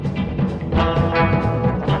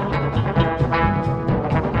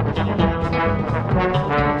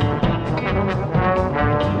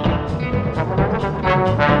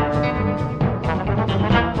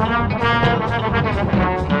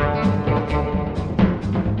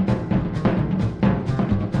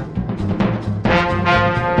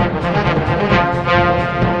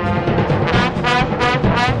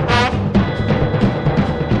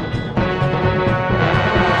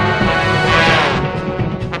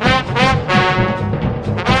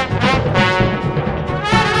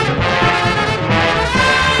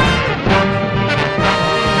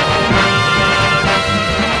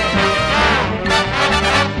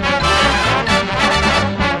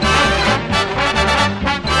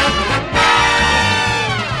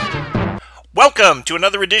Welcome to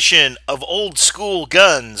another edition of Old School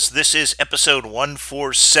Guns. This is episode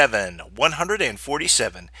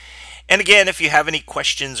 147. And again, if you have any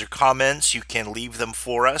questions or comments, you can leave them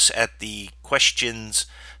for us at the questions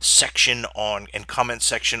section on and comment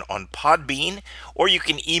section on Podbean, or you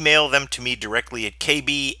can email them to me directly at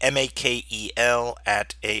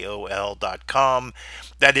kbmakel@aol.com.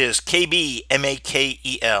 That is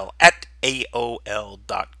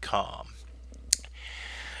kbmakel@aol.com.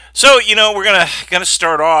 So, we're gonna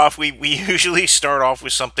start off. We usually start off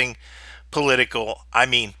with something political. I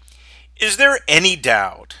mean, is there any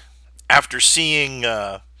doubt after seeing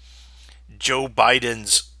Joe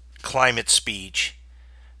Biden's climate speech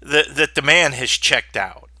that the man has checked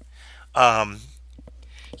out? Um,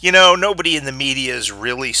 Nobody in the media is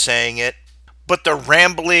really saying it, but the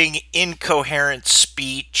rambling, incoherent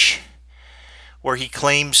speech where he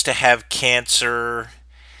claims to have cancer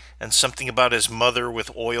and something about his mother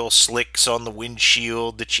with oil slicks on the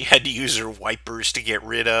windshield that she had to use her wipers to get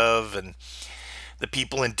rid of, and the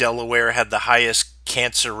people in Delaware had the highest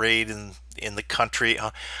cancer rate in the country.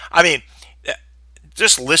 I mean,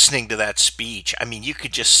 just listening to that speech, I mean, you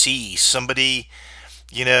could just see somebody,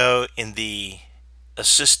 in the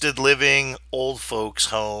assisted living old folks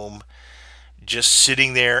home just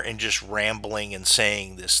sitting there and just rambling and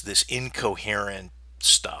saying this incoherent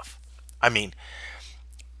stuff. I mean,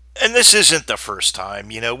 and this isn't the first time.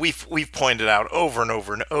 We've pointed out over and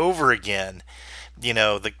over and over again.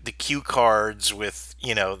 The cue cards with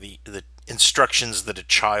the instructions that a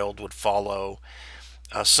child would follow.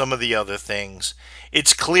 Some of the other things.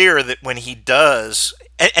 It's clear that when he does,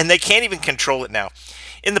 and they can't even control it now.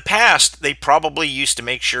 In the past, they probably used to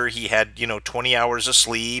make sure he had 20 hours of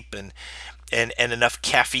sleep and enough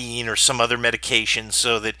caffeine or some other medication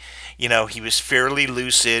so that he was fairly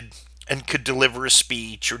lucid and could deliver a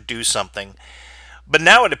speech or do something. But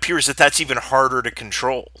now it appears that that's even harder to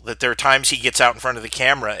control. That there are times he gets out in front of the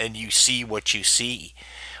camera and you see what you see,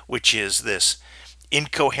 which is this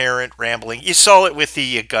incoherent rambling. You saw it with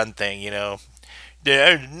the gun thing, the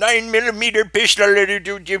 9 millimeter pistol,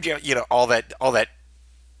 all that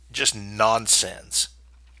just nonsense.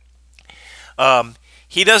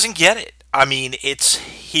 He doesn't get it. I mean,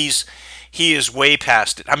 he is way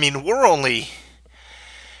past it. I mean, we're only.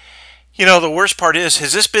 The worst part is,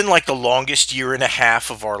 has this been like the longest year and a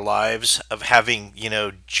half of our lives of having,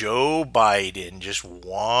 Joe Biden just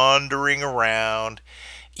wandering around?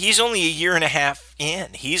 He's only a year and a half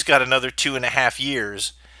in. He's got another 2.5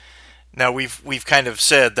 years. Now we've kind of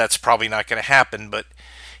said that's probably not going to happen, but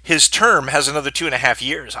his term has another 2.5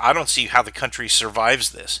 years. I don't see how the country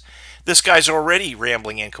survives this. This guy's already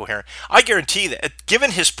rambling incoherent. I guarantee that,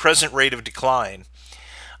 given his present rate of decline,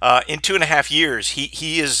 in 2.5 years,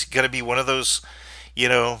 he is going to be one of those,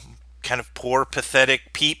 kind of poor,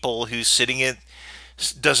 pathetic people who's sitting in,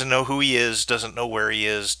 doesn't know who he is, doesn't know where he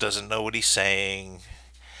is, doesn't know what he's saying,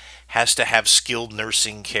 has to have skilled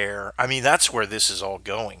nursing care. I mean, that's where this is all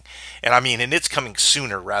going. And it's coming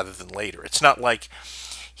sooner rather than later. It's not like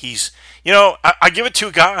he's, I give it to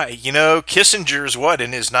a guy, Kissinger's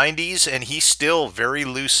in his 90s, and he's still very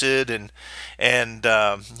lucid and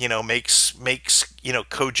makes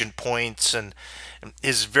cogent points and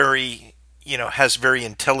is very, has very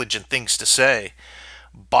intelligent things to say.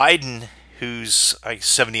 Biden, who's like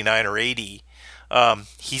 79 or 80,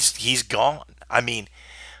 he's gone. I mean,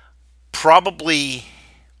 probably,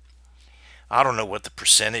 I don't know what the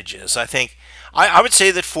percentage is. I would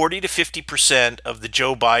say that 40 to 50% of the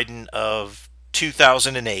Joe Biden of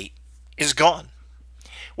 2008 is gone,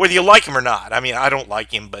 whether you like him or not. I mean, I don't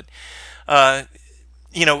like him, but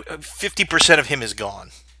 50% of him is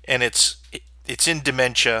gone, and it's in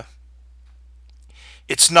dementia.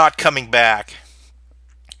 It's not coming back,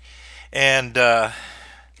 and I'd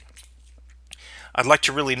like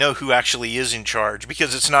to really know who actually is in charge,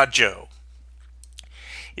 because it's not Joe.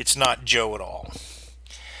 It's not Joe at all.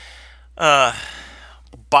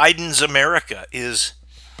 Biden's America is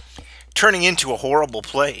turning into a horrible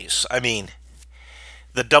place. I mean,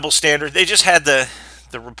 the double standard. They just had the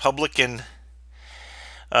Republican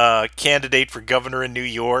candidate for governor in New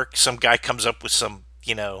York. Some guy comes up with some,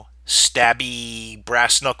 stabby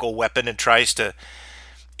brass knuckle weapon and tries to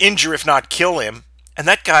injure, if not kill him. And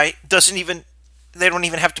that guy doesn't even, they don't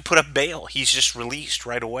even have to put up bail. He's just released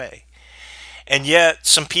right away. And yet,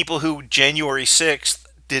 some people who January 6th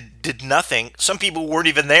did nothing, some people weren't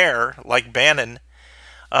even there, like Bannon,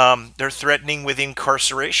 they're threatening with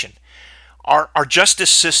incarceration. Our justice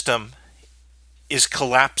system is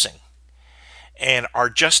collapsing. And our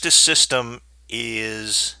justice system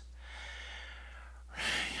is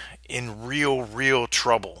in real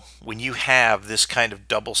trouble when you have this kind of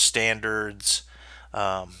double standards,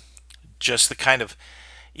 um, just the kind of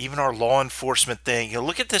even our law enforcement thing.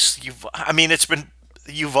 Look at this. I mean, it's been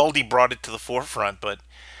Uvalde brought it to the forefront, but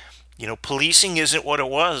policing isn't what it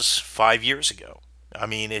was 5 years ago. I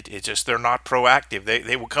mean, it just they're not proactive.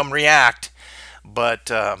 They will come react, but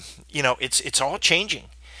it's all changing.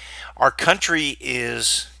 Our country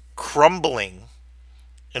is crumbling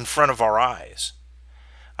in front of our eyes.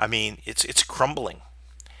 I mean, it's crumbling.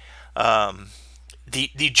 The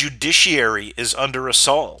judiciary is under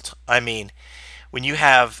assault. I mean, when you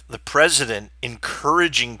have the president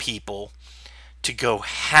encouraging people to go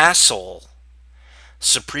hassle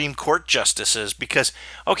Supreme Court justices because,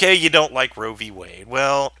 okay, you don't like Roe v. Wade.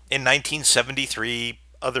 Well, in 1973,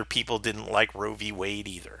 other people didn't like Roe v. Wade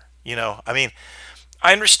either. I mean,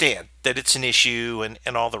 I understand that it's an issue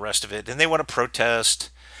and all the rest of it, and they want to protest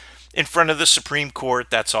in front of the Supreme Court.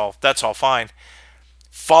 That's all fine.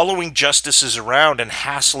 Following justices around and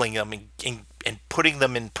hassling them and putting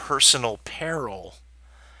them in personal peril,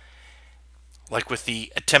 like with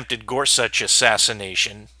the attempted Gorsuch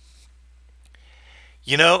assassination.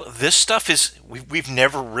 This stuff we've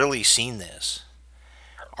never really seen this.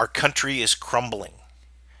 Our country is crumbling.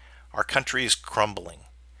 Our country is crumbling.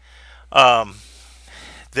 Um,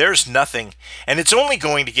 there's nothing, and it's only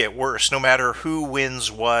going to get worse no matter who wins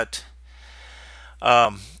what.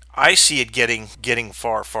 I see it getting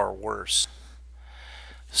far worse.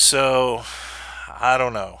 So I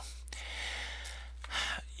don't know.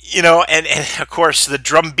 And of course the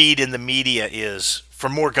drumbeat in the media is for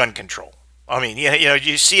more gun control. I mean,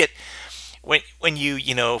 you see it when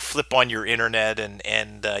you flip on your internet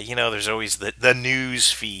and there's always the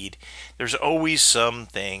news feed. There's always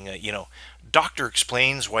something. Doctor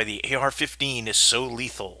explains why the AR-15 is so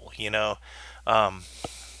lethal. Um,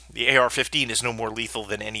 the AR-15 is no more lethal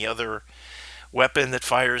than any other weapon that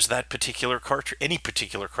fires that particular cartridge, any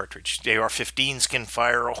particular cartridge. The AR-15s can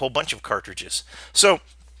fire a whole bunch of cartridges. So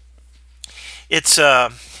it's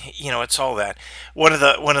it's all that. One of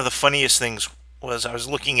the funniest things was I was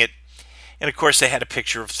looking at, and of course they had a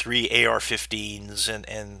picture of three AR-15s,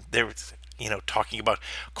 and they were talking about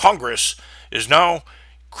Congress is now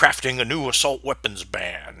crafting a new assault weapons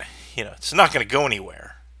ban. It's not going to go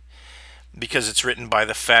anywhere because it's written by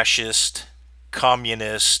the fascist,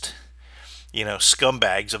 communist,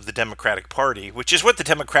 scumbags of the Democratic Party, which is what the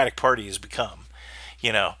Democratic Party has become.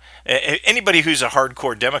 Anybody who's a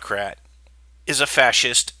hardcore Democrat is a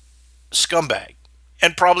fascist scumbag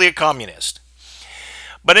and probably a communist.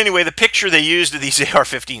 But anyway, the picture they used of these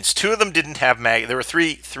AR-15s, two of them didn't have there were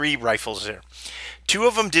three rifles there. Two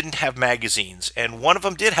of them didn't have magazines, and one of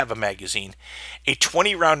them did have a magazine, a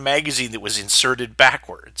 20-round magazine that was inserted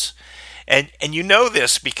backwards. And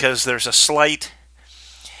this because there's a slight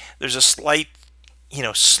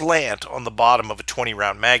slant on the bottom of a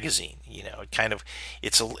 20-round magazine.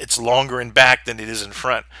 It's longer in back than it is in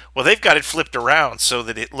front. Well, they've got it flipped around so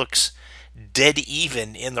that it looks dead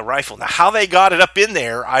even in the rifle. Now, how they got it up in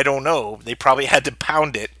there, I don't know. They probably had to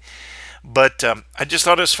pound it. But I just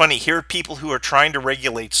thought it was funny. Here are people who are trying to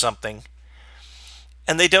regulate something,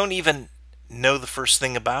 and they don't even know the first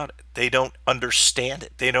thing about it. They don't understand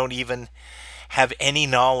it. They don't even have any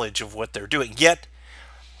knowledge of what they're doing. Yet,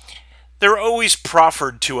 they're always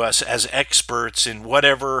proffered to us as experts in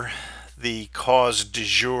whatever the cause du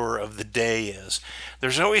jour of the day is.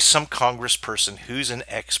 There's always some congressperson who's an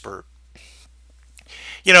expert.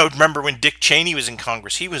 Remember when Dick Cheney was in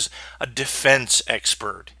Congress? He was a defense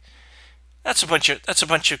expert. That's a bunch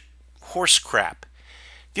of horse crap.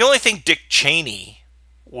 The only thing Dick Cheney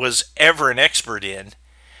was ever an expert in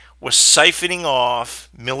was siphoning off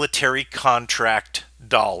military contract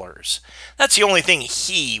dollars. That's the only thing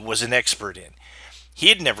he was an expert in. He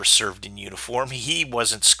had never served in uniform. He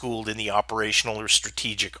wasn't schooled in the operational or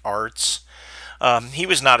strategic arts. He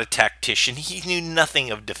was not a tactician. He knew nothing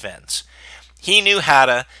of defense. He knew how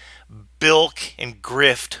to bilk and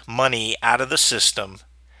grift money out of the system,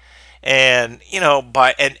 and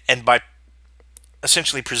by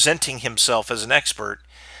essentially presenting himself as an expert,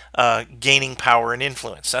 gaining power and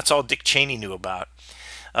influence. That's all Dick Cheney knew about.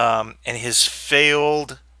 And his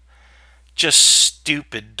failed, just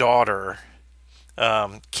stupid daughter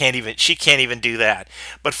can't even do that.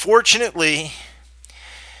 But fortunately,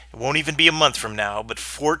 it won't even be a month from now. But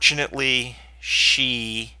fortunately,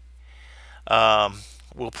 she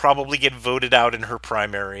will probably get voted out in her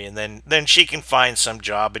primary, and then she can find some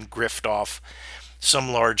job and grift off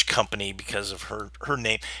some large company because of her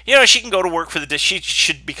name. She can go to work for she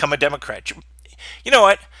should become a Democrat. You know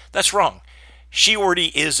what? That's wrong. She already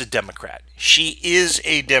is a Democrat. She is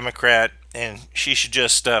a Democrat, and she should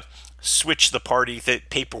just switch the party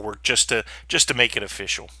paperwork just to make it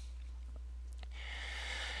official.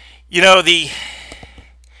 You know, the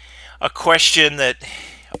a question that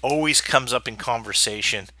always comes up in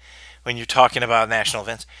conversation when you're talking about national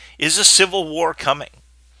events is a civil war coming?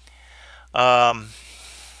 Um,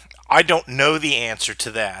 I don't know the answer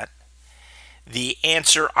to that. The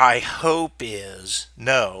answer I hope is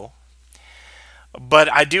no,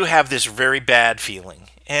 but I do have this very bad feeling,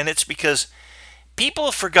 and it's because people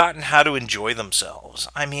have forgotten how to enjoy themselves.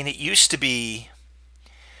 I mean, it used to be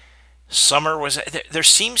summer was there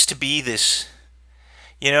seems to be this,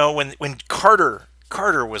 when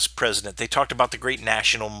Carter was president, they talked about the great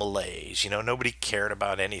national malaise. Nobody cared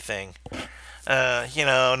about anything.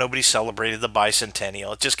 Nobody celebrated the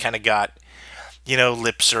bicentennial. It just kind of got,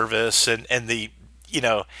 lip service and the,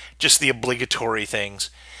 just the obligatory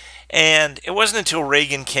things. And it wasn't until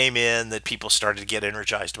Reagan came in that people started to get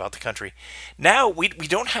energized about the country. Now we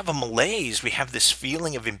don't have a malaise. We have this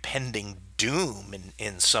feeling of impending doom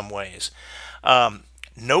in some ways.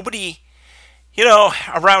 Nobody,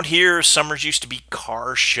 around here, summers used to be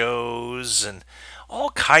car shows and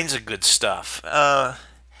all kinds of good stuff.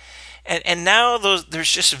 And now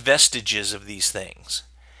there's just vestiges of these things.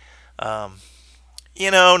 Um,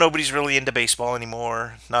 Nobody's really into baseball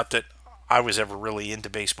anymore. Not that I was ever really into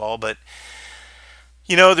baseball, but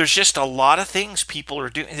there's just a lot of things people are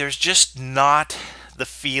doing. There's just not the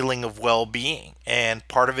feeling of well-being, and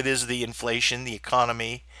part of it is the inflation, the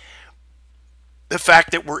economy, the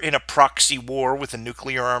fact that we're in a proxy war with a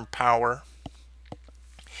nuclear armed power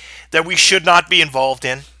that we should not be involved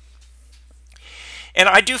in. And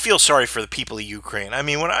I do feel sorry for the people of Ukraine. I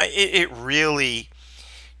mean, it really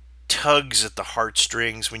tugs at the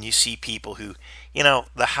heartstrings when you see people who,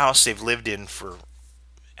 the house they've lived in for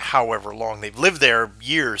however long they've lived there,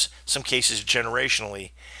 years, some cases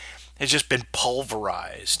generationally, has just been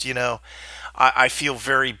pulverized. I feel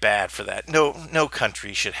very bad for that. No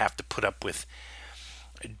country should have to put up with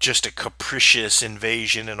just a capricious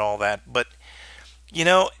invasion and all that. But you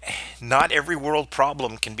know, not every world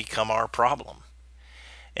problem can become our problem.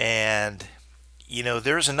 And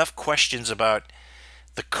there's enough questions about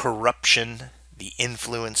the corruption, the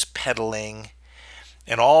influence peddling,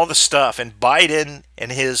 and all the stuff. And Biden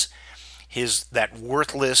and his that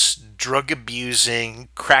worthless drug abusing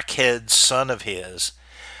crackhead son of his,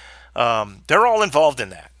 they're all involved in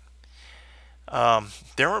that.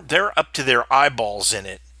 They're up to their eyeballs in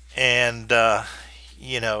it, and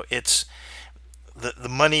it's the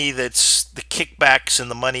money that's the kickbacks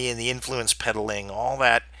and the money and the influence peddling. All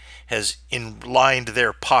that has lined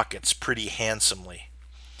their pockets pretty handsomely.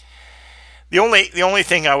 The only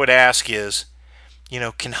thing I would ask is,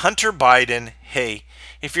 can Hunter Biden, hey,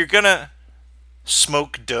 if you're gonna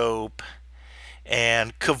smoke dope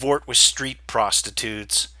and cavort with street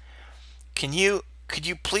prostitutes, could you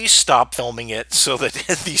please stop filming it so that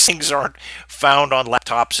these things aren't found on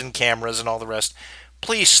laptops and cameras and all the rest?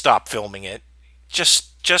 Please stop filming it. Just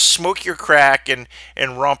smoke your crack and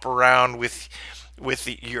romp around with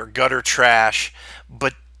your gutter trash,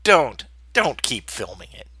 but don't keep filming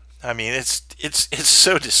it. I mean, it's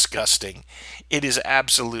so disgusting. It is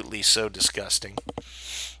absolutely so disgusting.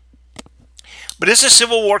 But it's a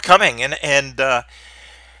civil war coming, and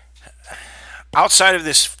outside of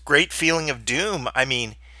this great feeling of doom, I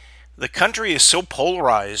mean, the country is so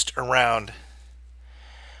polarized um,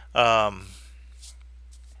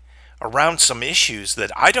 around some issues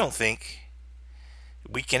that I don't think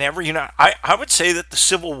we can ever unite. I would say that the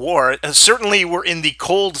Civil War, certainly we're in the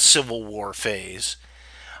cold Civil War phase.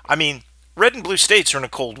 I mean, red and blue states are in a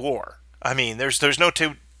cold war. I mean, there's no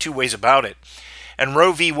two ways about it. And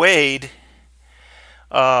Roe v. Wade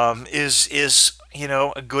is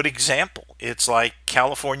a good example. It's like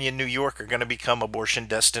California and New York are going to become abortion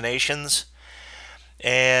destinations,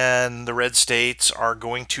 and the red states are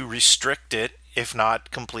going to restrict it, if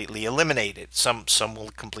not completely eliminate it. Some will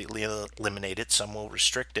completely eliminate it. Some will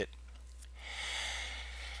restrict it.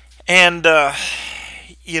 And I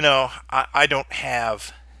don't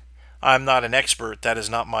have. I'm not an expert. That is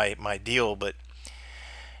not my deal. But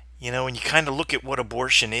when you kind of look at what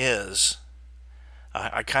abortion is,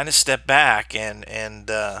 I kind of step back and is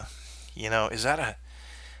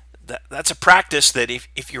that's a practice that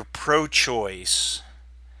if you're pro-choice,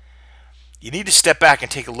 you need to step back and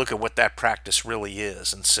take a look at what that practice really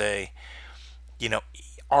is and say, you know,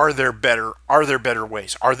 are there better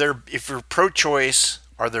ways? If you're pro-choice,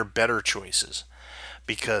 are there better choices?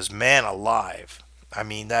 Because man alive, I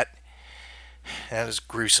mean that is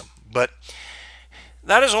gruesome. But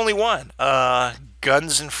that is only one.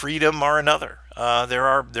 Guns and freedom are another. There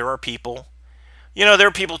are people There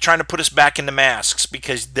are people trying to put us back into masks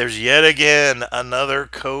because there's yet again another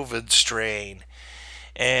COVID strain.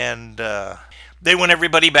 And they want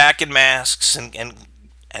everybody back in masks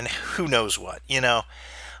and who knows what,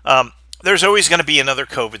 There's always going to be another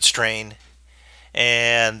COVID strain.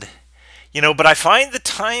 And, but I find the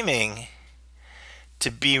timing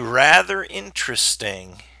to be rather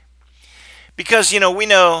interesting because, we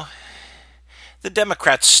know the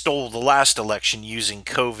Democrats stole the last election using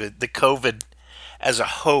the COVID as a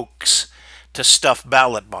hoax to stuff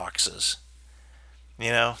ballot boxes.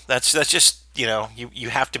 That's just, you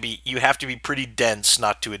have to be pretty dense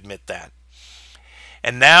not to admit that.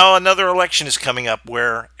 And now another election is coming up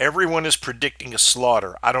where everyone is predicting a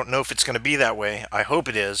slaughter. I don't know if it's going to be that way. I hope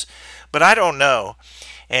it is, but I don't know.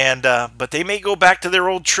 And but they may go back to their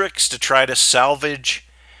old tricks to try to salvage,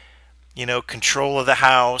 control of the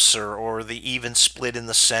House or the even split in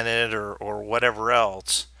the Senate or whatever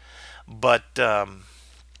else. But I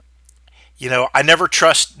never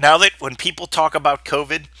trust. Now that when people talk about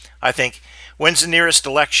COVID, I think, when's the nearest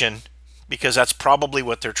election? Because that's probably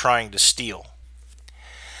what they're trying to steal.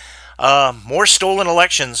 More stolen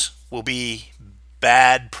elections will be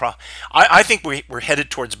bad. I think we're headed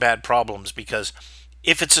towards bad problems because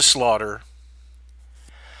if it's a slaughter,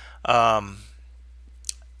 a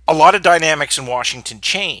lot of dynamics in Washington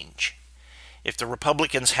change. If the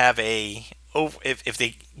Republicans have if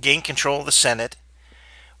they gain control of the Senate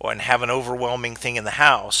and have an overwhelming thing in the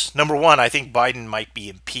House, number one, I think Biden might be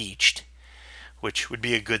impeached, which would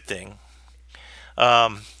be a good thing.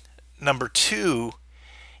 Number two,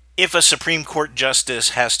 if a Supreme Court justice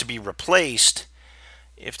has to be replaced,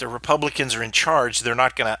 if the Republicans are in charge,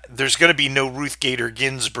 there's going to be no Ruth Gator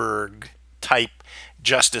Ginsburg type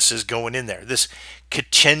justices going in there. This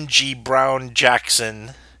Ketanji Brown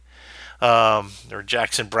Jackson, or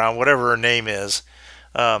Jackson Brown, whatever her name is,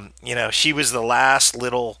 she was the last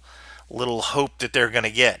little hope that they're going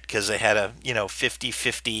to get because they had a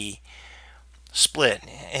 50-50 split,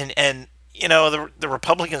 and the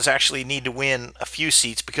Republicans actually need to win a few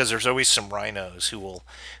seats because there's always some rhinos who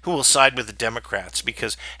will side with the Democrats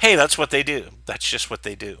because, hey, that's what they do. That's just what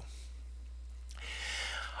they do.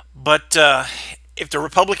 But if the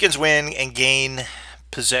Republicans win and gain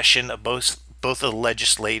possession of both of the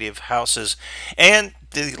legislative houses and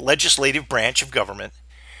the legislative branch of government,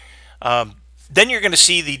 then you're going to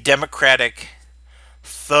see the Democratic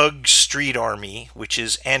thug street army, which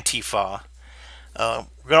is Antifa.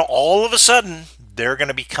 All of a sudden, they're going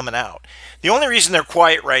to be coming out. The only reason they're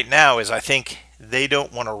quiet right now is I think they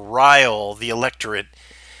don't want to rile the electorate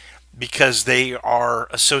because they are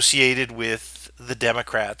associated with the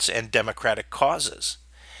Democrats and Democratic causes.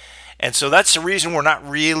 And so that's the reason we're not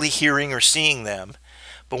really hearing or seeing them.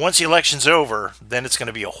 But once the election's over, then it's going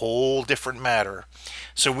to be a whole different matter.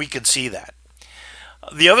 So we could see that.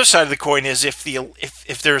 The other side of the coin is if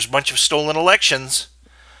there's a bunch of stolen elections,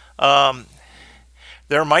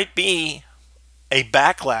 there might be a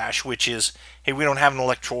backlash, which is, hey, we don't have an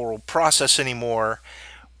electoral process anymore.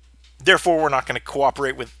 Therefore, we're not going to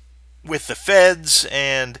cooperate with the feds,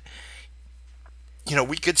 and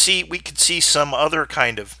we could see some other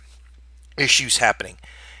kind of issues happening.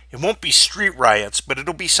 It won't be street riots, but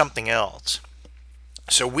it'll be something else.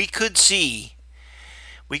 So we could see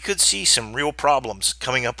some real problems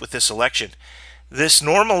coming up with this election. This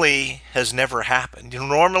normally has never happened.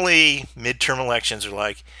 Normally midterm elections are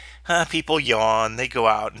like, people yawn, they go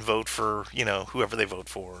out and vote for, whoever they vote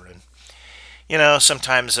for. And,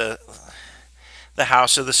 sometimes the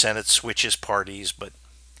House or the Senate switches parties, but,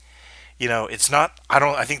 it's not,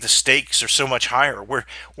 I think the stakes are so much higher.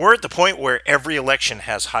 We're at the point where every election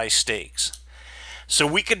has high stakes. So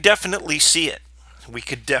we could definitely see it.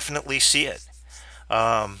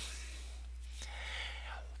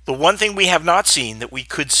 The one thing we have not seen that we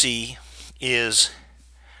could see is,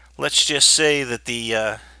 let's just say that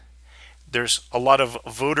there's a lot of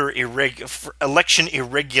election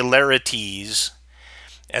irregularities,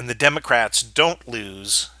 and the Democrats don't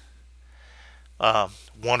lose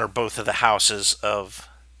one or both of the houses of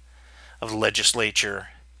the legislature.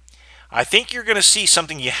 I think you're going to see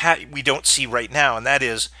something we don't see right now, and that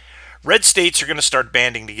is red states are going to start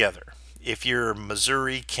banding together. If you're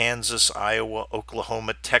Missouri, Kansas, Iowa,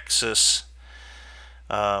 Oklahoma, Texas,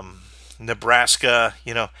 Nebraska,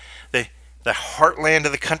 the heartland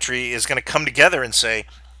of the country is going to come together and say,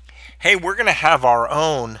 hey, we're going to have our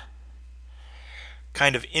own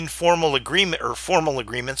kind of informal agreement or formal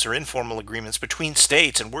agreements or informal agreements between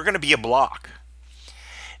states, and we're going to be a bloc.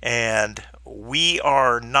 And we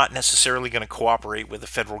are not necessarily going to cooperate with the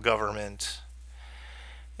federal government.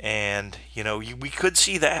 And, we could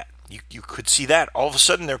see that. You could see that. All of a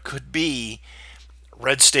sudden, there could be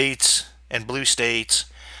red states and blue states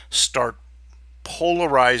start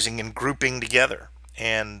polarizing and grouping together,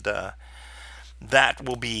 and that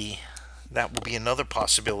will be another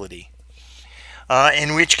possibility.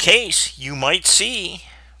 In which case, you might see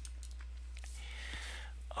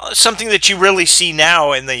something that you really see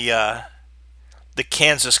now in the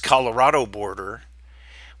Kansas-Colorado border,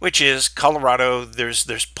 which is Colorado.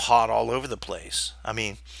 There's pot all over the place. I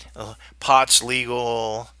mean, pot's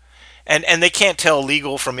legal, and they can't tell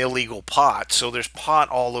legal from illegal pot. So there's pot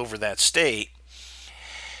all over that state.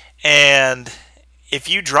 And if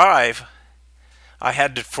you drive,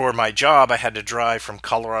 for my job, I had to drive from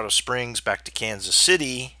Colorado Springs back to Kansas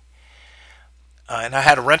City, and I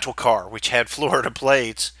had a rental car which had Florida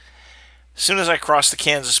plates. As soon as I crossed the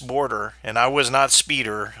Kansas border, and I was not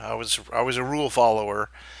speeder, I was a rule follower.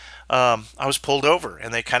 I was pulled over,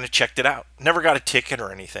 and they kind of checked it out. Never got a ticket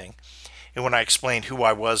or anything. And when I explained who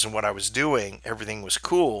I was and what I was doing, everything was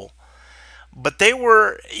cool. But they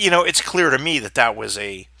were, it's clear to me that that was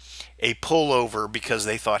a pullover because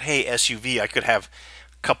they thought, hey, SUV, I could have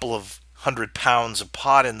a couple of 100 pounds of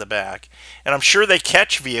pot in the back. And I'm sure they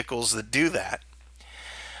catch vehicles that do that.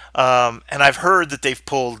 And I'd heard that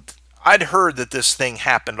this thing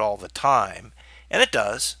happened all the time. And it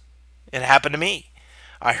does. It happened to me.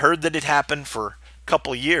 I heard that it happened for a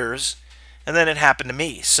couple years, and then it happened to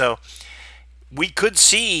me. So we could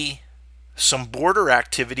see some border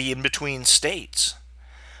activity in between states.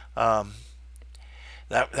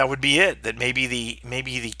 That would be it. That maybe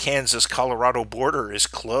the Kansas Colorado border is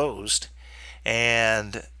closed,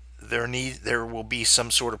 and there will be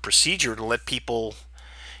some sort of procedure to let people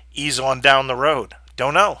ease on down the road.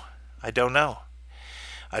 Don't know. I don't know.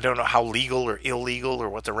 I don't know how legal or illegal or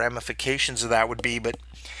what the ramifications of that would be, but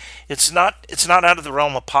it's not out of the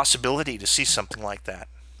realm of possibility to see something like that.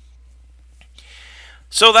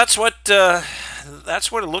 So that's what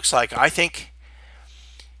it looks like. I think,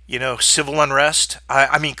 civil unrest.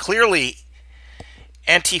 I mean, clearly,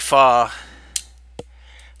 Antifa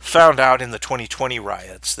found out in the 2020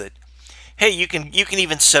 riots that, hey, you can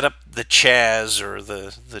even set up the Chaz or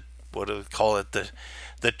the what do we call it,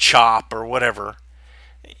 the CHOP or whatever.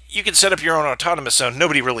 You can set up your own autonomous zone.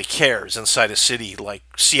 Nobody really cares inside a city like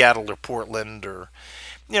Seattle or Portland or,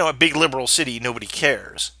 a big liberal city. Nobody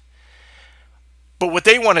cares. But what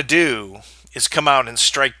they want to do is come out and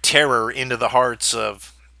strike terror into the hearts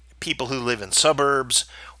of people who live in suburbs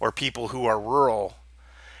or people who are rural.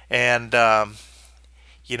 And,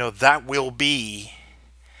 that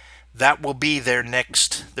will be their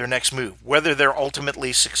next move. Whether they're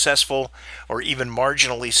ultimately successful or even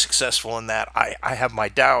marginally successful in that, I have my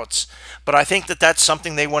doubts. But I think that that's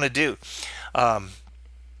something they want to do.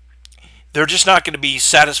 They're just not going to be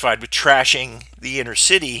satisfied with trashing the inner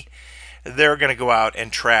city. They're going to go out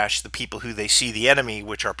and trash the people who they see the enemy,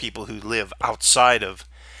 which are people who live outside of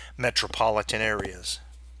metropolitan areas.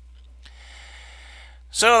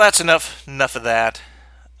 So that's enough of that.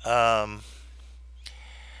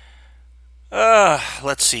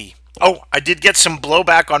 Let's see. Oh, I did get some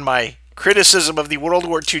blowback on my criticism of the World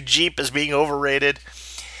War II Jeep as being overrated.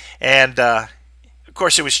 And, of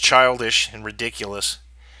course, it was childish and ridiculous.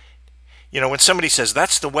 When somebody says,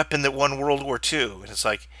 that's the weapon that won World War II, and it's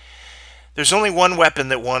like, there's only one weapon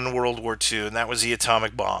that won World War II, and that was the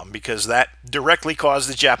atomic bomb, because that directly caused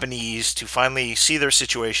the Japanese to finally see their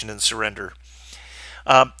situation and surrender.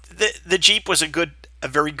 The Jeep was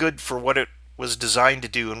very good for what it was designed to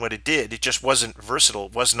do and what it did. It just wasn't versatile.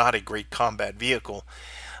 It was not a great combat vehicle.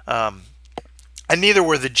 And neither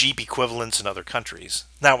were the Jeep equivalents in other countries.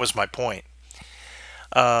 That was my point.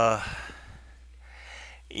 But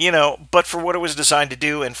for what it was designed to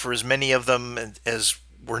do and for as many of them as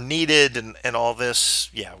were needed and all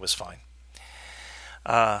this, yeah, it was fine.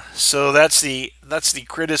 So that's the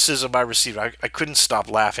criticism I received. I couldn't stop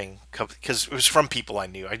laughing because it was from people I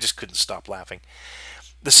knew. I just couldn't stop laughing.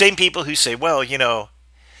 The same people who say, well, the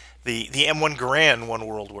M1 Garand won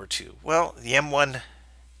World War II. Well, the M1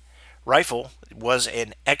 rifle was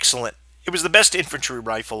it was the best infantry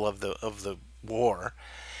rifle of the war.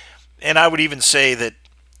 And I would even say that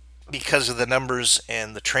because of the numbers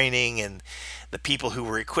and the training and the people who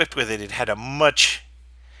were equipped with it, it had a much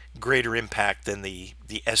greater impact than the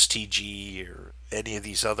STG or any of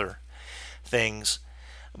these other things.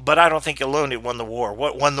 But I don't think alone it won the war.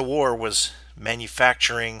 What won the war was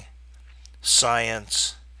manufacturing,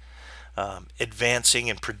 science, advancing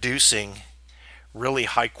and producing really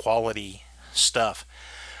high quality stuff.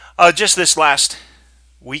 Just this last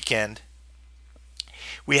weekend,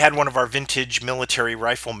 we had one of our vintage military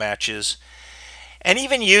rifle matches, and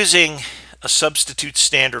even using a substitute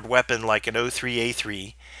standard weapon like an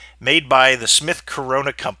 03A3 made by the Smith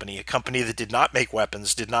Corona Company, a company that did not make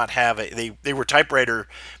weapons, did not have a, they were typewriter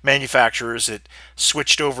manufacturers that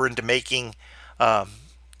switched over into making, kind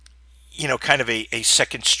of a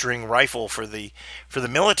second string rifle for the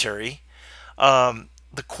military.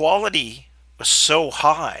 The quality was so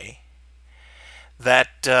high that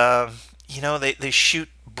they shoot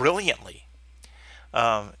brilliantly.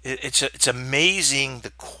 It's amazing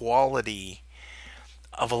the quality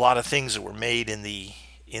of a lot of things that were made in the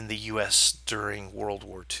U.S. during World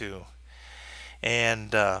War II.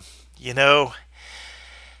 And you know,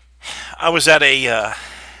 I was at a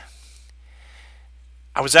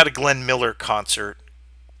Glenn Miller concert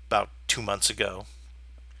about 2 months ago,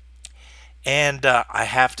 and I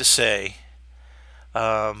have to say,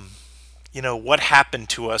 what happened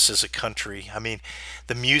to us as a country. I mean,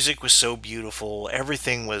 the music was so beautiful.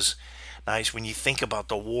 Everything was nice when you think about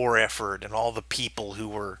the war effort and all the people who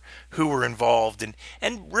were involved, and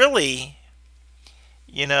really,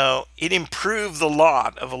 it improved the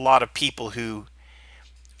lot of a lot of people who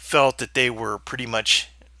felt that they were pretty much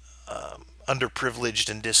underprivileged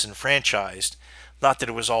and disenfranchised. Not that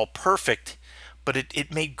it was all perfect, but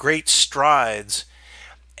it made great strides,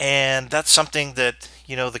 and that's something that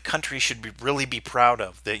the country should really be proud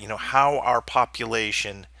of. That how our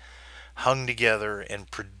population hung together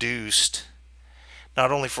and produced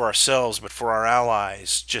not only for ourselves but for our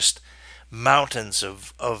allies just mountains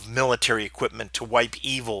of military equipment to wipe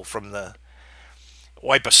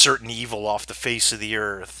a certain evil off the face of the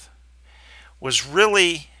earth was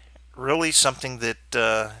really really something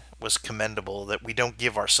that was commendable, that we don't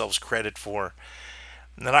give ourselves credit for.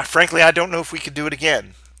 And frankly, I don't know if we could do it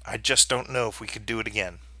again. I just don't know if we could do it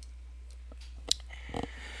again.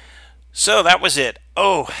 So that was it.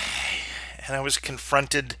 Oh, and I was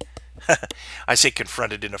confronted. I say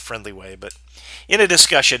confronted in a friendly way, but in a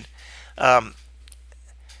discussion, um,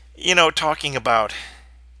 talking about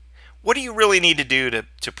what do you really need to do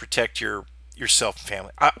to protect yourself and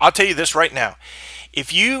family. I'll tell you this right now.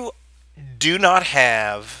 If you do not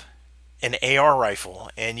have an AR rifle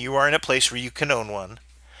and you are in a place where you can own one,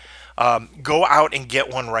 go out and get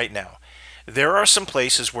one right now. There are some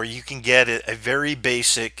places where you can get a very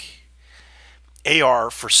basic AR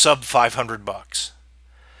for sub $500.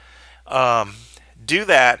 Do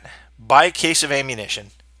that, buy a case of ammunition,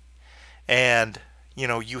 and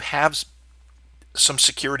you have some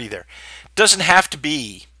security there. Doesn't have to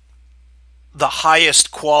be the highest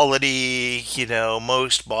quality,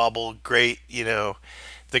 most bobble, great,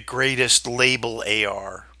 the greatest label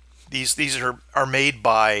AR. These are made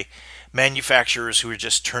by manufacturers who are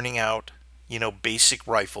just turning out, basic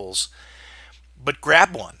rifles. But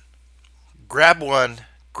grab one, grab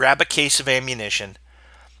a case of ammunition,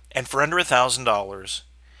 and for under $1,000,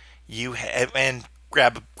 and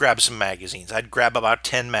grab some magazines. I'd grab about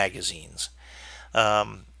 10 magazines,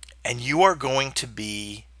 and you are going to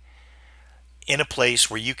be in a place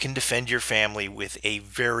where you can defend your family with a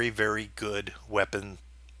very, very good weapon.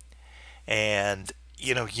 And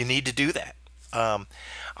you need to do that.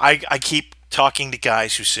 I keep talking to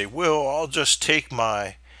guys who say, "Well, I'll just take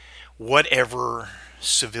my whatever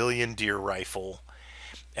civilian deer rifle,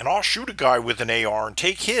 and I'll shoot a guy with an AR and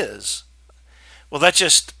take his." Well,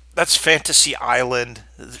 that's fantasy island.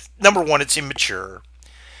 Number one, it's immature,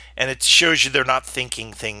 and it shows you they're not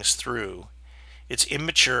thinking things through. It's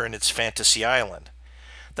immature and it's fantasy island.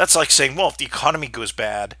 That's like saying, well, if the economy goes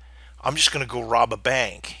bad, I'm just going to go rob a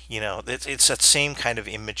bank. It's that same kind of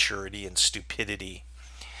immaturity and stupidity.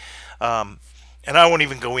 And I won't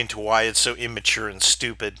even go into why it's so immature and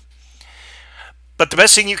stupid. But the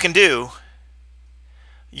best thing you can do,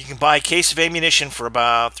 you can buy a case of ammunition for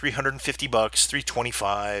about $350,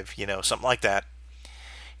 $325, something like that.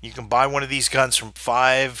 You can buy one of these guns from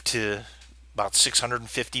 $5 to about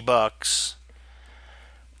 $650.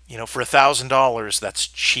 For $1,000, that's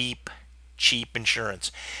cheap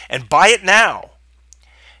insurance. And buy it now,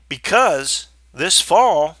 because this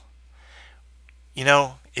fall,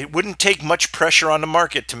 it wouldn't take much pressure on the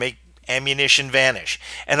market to make ammunition vanish.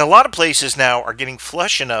 And a lot of places now are getting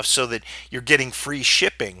flush enough so that you're getting free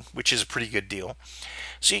shipping, which is a pretty good deal.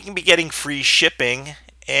 So you can be getting free shipping,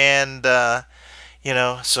 and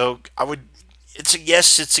so I would.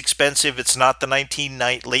 It's expensive. It's not the late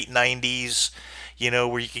 90s.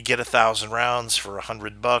 Where you could get 1,000 rounds for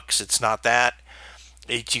 $100. It's not that.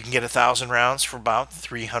 You can get 1,000 rounds for about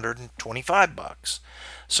 $325.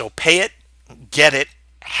 So pay it, get it,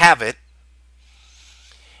 have it,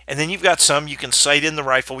 and then you've got some. You can sight in the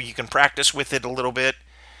rifle. You can practice with it a little bit,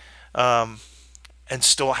 and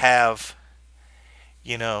still have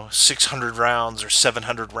 600 rounds or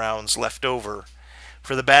 700 rounds left over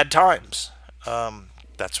for the bad times.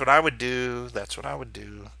 That's what I would do. That's what I would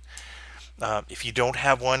do. If you don't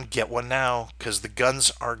have one, get one now, because the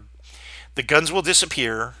guns will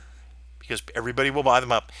disappear because everybody will buy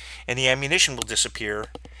them up, and the ammunition will disappear,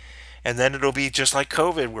 and then it'll be just like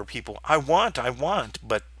COVID, where people I want,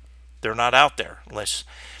 but they're not out there unless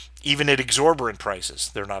even at exorbitant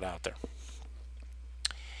prices, they're not out there.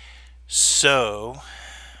 So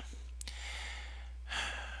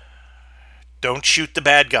don't shoot the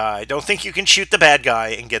bad guy. Don't think you can shoot the bad guy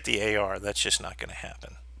and get the AR. That's just not going to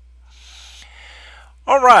happen.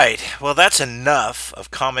 All right. Well, that's enough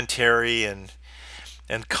of commentary and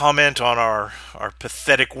comment on our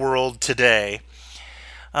pathetic world today.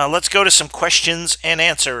 Let's go to some questions and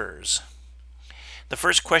answers. The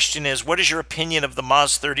first question is, what is your opinion of the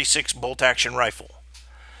Maz 36 bolt action rifle?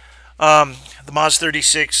 The Maz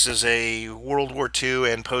 36 is a World War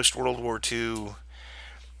II and post World War II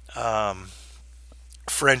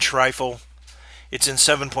French rifle. It's in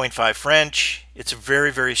 7.5 French. It's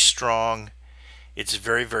very, very strong. It's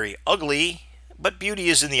very, very ugly, but beauty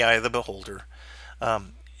is in the eye of the beholder.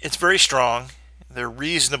 It's very strong. They're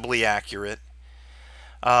reasonably accurate.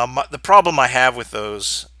 The problem I have with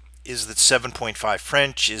those is that 7.5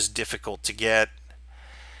 French is difficult to get.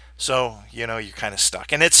 So, you're kind of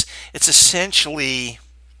stuck. And it's essentially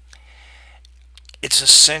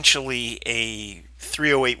a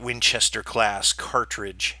 308 Winchester class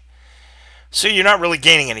cartridge. So you're not really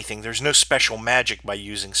gaining anything. There's no special magic by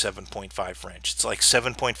using 7.5 French. It's like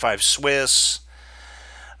 7.5 Swiss,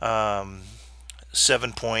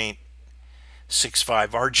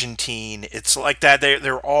 7.65 Argentine. It's like that.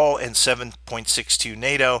 They're all in 7.62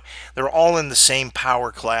 NATO. They're all in the same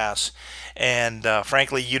power class, and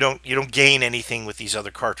frankly, you don't gain anything with these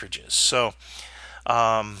other cartridges. So,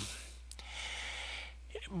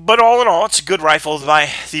 but all in all, it's a good rifle.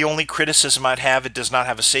 The only criticism I'd have, it does not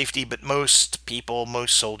have a safety, but most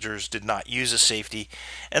soldiers did not use a safety,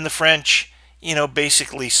 and the French,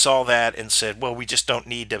 basically saw that and said, well, we just don't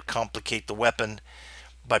need to complicate the weapon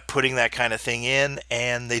by putting that kind of thing in,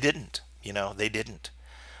 and they didn't. They didn't.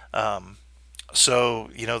 So,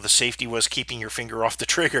 the safety was keeping your finger off the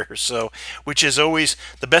trigger. So, which is always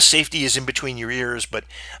the best safety is in between your ears. But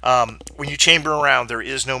when you chamber around, there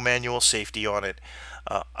is no manual safety on it.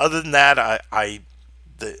 Other than that, I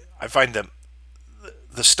find the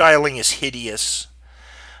styling is hideous.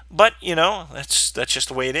 But that's just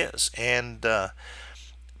the way it is. And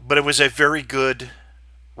but it was a very good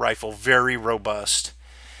rifle, very robust.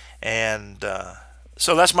 And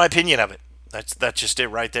so that's my opinion of it. That's just it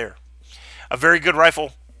right there. A very good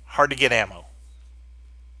rifle, hard to get ammo.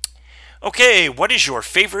 Okay, what is your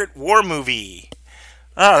favorite war movie?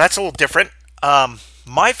 Oh, that's a little different.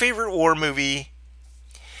 My favorite war movie.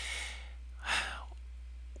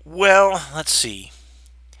 Well, let's see.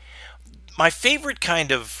 My favorite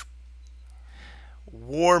kind of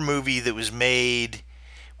war movie that was made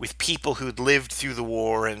with people who'd lived through the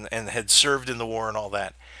war and had served in the war and all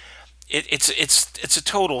that. It's a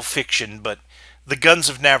total fiction, but The Guns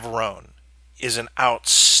of Navarone is an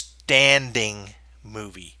outstanding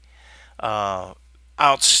movie.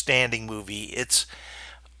 Outstanding movie. It's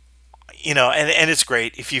and it's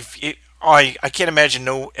great. I can't imagine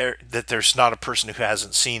that there's not a person who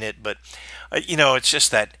hasn't seen it, but it's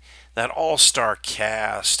just that all-star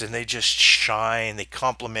cast, and they just shine. They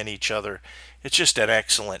complement each other. It's just an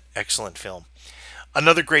excellent, excellent film.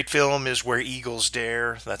 Another great film is Where Eagles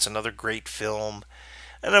Dare. That's another great film.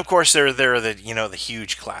 And of course, there are the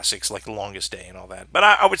huge classics like The Longest Day and all that. But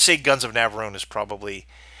I would say Guns of Navarone is probably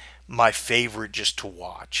my favorite just to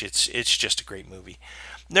watch. It's just a great movie.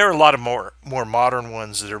 There are a lot of more modern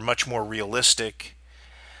ones that are much more realistic.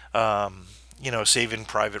 Saving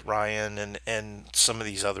Private Ryan and some of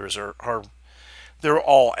these others are they're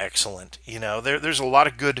all excellent. There's a lot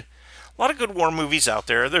of good war movies out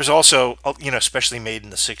there. There's also especially made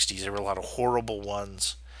in the 60s, there were a lot of horrible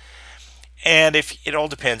ones. And it all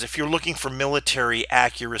depends. If you're looking for military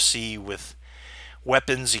accuracy with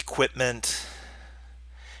weapons, equipment,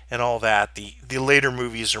 and all that, the later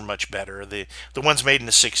movies are much better. The ones made in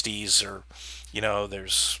the 60s are,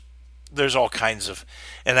 there's all kinds of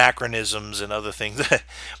anachronisms and other things.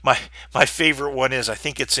 my favorite one is, I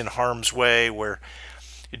think it's In Harm's Way, where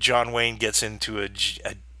John Wayne gets into a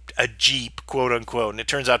Jeep, quote unquote, and it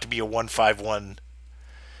turns out to be an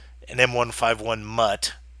M151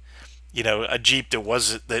 Mutt. A Jeep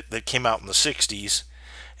that came out in the 60s,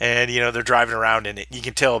 and they're driving around in it. You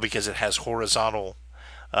can tell because it has horizontal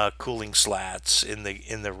cooling slats in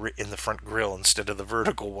the front grille instead of the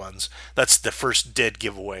vertical ones. That's the first dead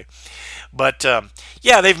giveaway. But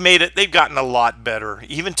yeah, they've gotten a lot better.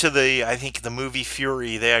 Even to I think the movie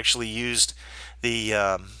Fury, they actually used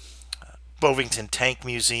the Bovington Tank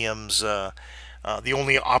Museum's the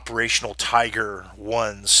only operational Tiger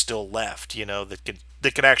ones still left,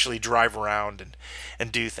 that could actually drive around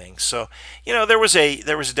and do things. So, there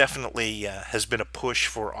was definitely has been a push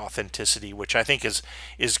for authenticity, which I think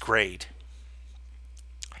is great.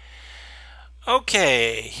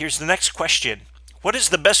 Okay, here's the next question. What is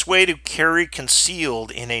the best way to carry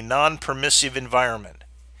concealed in a non-permissive environment?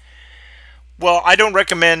 Well, I'm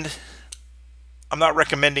not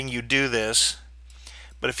recommending you do this,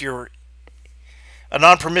 but if you're a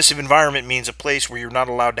non-permissive environment means a place where you're not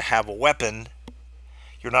allowed to have a weapon,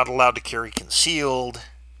 you're not allowed to carry concealed.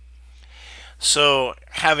 So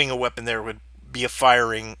having a weapon there would be a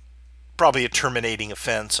firing, probably a terminating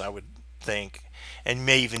offense, I would think, and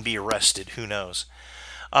may even be arrested. Who knows?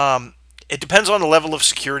 It depends on the level of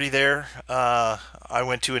security there. I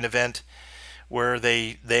went to an event where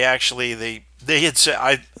they had said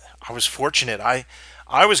I was fortunate. I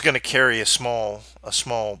was going to carry a small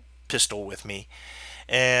pistol with me,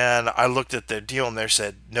 and I looked at the deal and there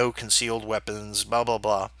said no concealed weapons, blah blah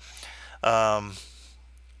blah. Um,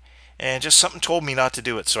 and just something told me not to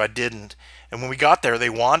do it, so I didn't. And when we got there, they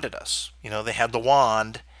wanded us. They had the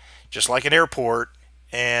wand, just like an airport,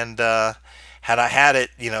 and had I had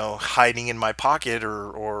it, hiding in my pocket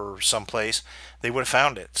or someplace, they would have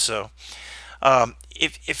found it. So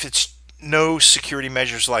if it's no security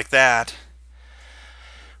measures like that,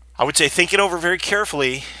 I would say think it over very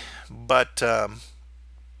carefully. But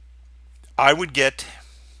I would get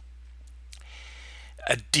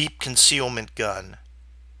a deep concealment gun,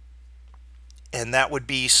 and that would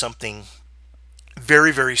be something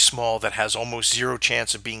very, very small that has almost zero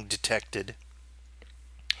chance of being detected.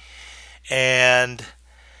 And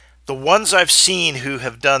the ones I've seen who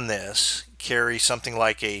have done this carry something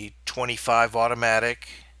like a 25 automatic.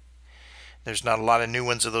 There's not a lot of new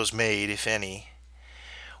ones of those made, if any.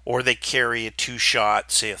 Or they carry a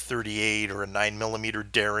two-shot, say a 38 or a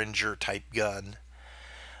 9mm Derringer type gun.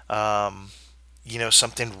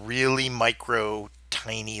 Something really micro,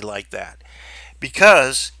 tiny like that.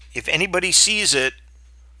 Because if anybody sees it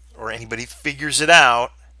or anybody figures it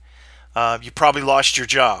out, you probably lost your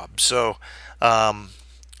job. So, in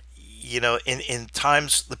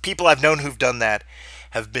times, the people I've known who've done that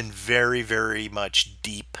have been very, very much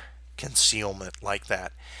deep concealment like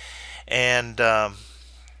that. And,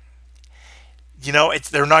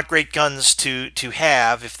 they're not great guns to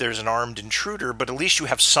have if there's an armed intruder, but at least you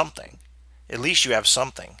have something. At least you have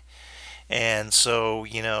something. And so,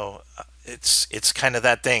 it's kind of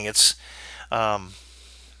that thing. It's,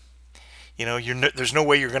 there's no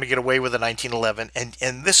way you're going to get away with a 1911,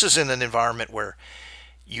 and this is in an environment where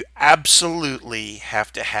you absolutely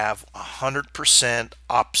have to have 100%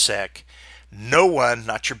 OPSEC. No one,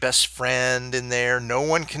 not your best friend in there, no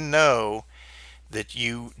one can know that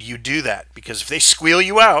you do that, because if they squeal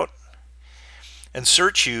you out and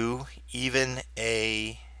search you, even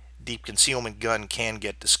a deep concealment gun can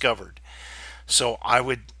get discovered. So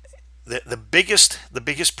the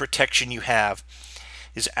biggest protection you have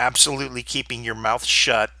is absolutely keeping your mouth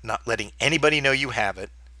shut, not letting anybody know you have it,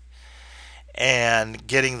 and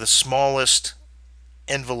getting the smallest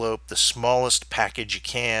envelope, the smallest package you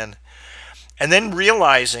can, and then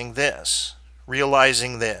realizing this,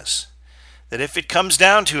 that if it comes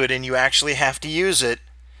down to it and you actually have to use it,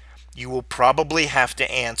 you will probably have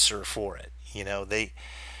to answer for it. You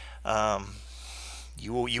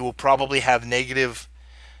will probably have negative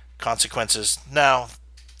consequences. Now,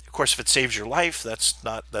 of course, if it saves your life, that's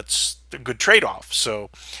a good trade-off. So,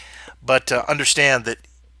 but understand that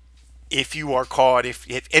if you are caught,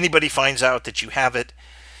 if anybody finds out that you have it,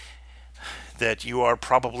 that you are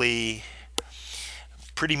probably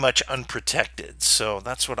pretty much unprotected. So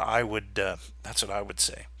that's what I would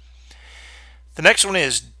say. The next one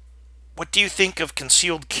is, what do you think of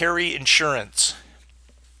concealed carry insurance?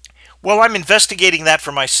 Well, I'm investigating that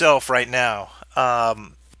for myself right now.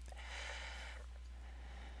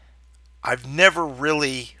 I've never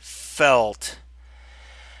really felt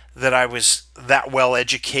that I was that well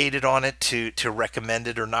educated on it to recommend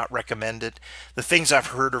it or not recommend it. The things I've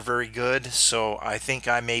heard are very good, so I think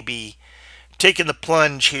I may be taking the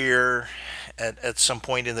plunge here at some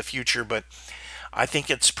point in the future, but I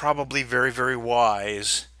think it's probably very, very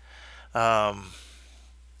wise. Um,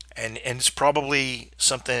 and it's probably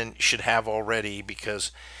something you should have already,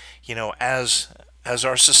 because as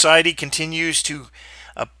our society continues to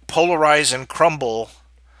polarize and crumble,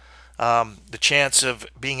 the chance of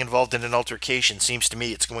being involved in an altercation seems to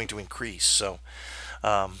me it's going to increase. So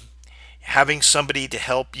um, having somebody to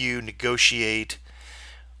help you negotiate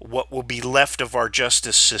what will be left of our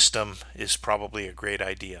justice system is probably a great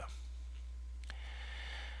idea.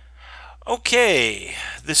 Okay,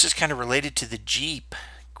 this is kind of related to the Jeep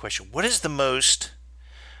question. What is the most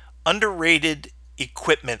underrated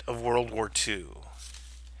equipment of World War II?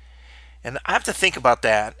 And I have to think about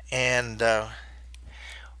that. And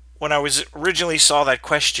when I was originally saw that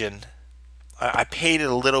question, I paid it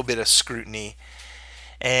a little bit of scrutiny.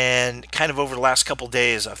 And kind of over the last couple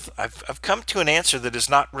days, I've come to an answer that is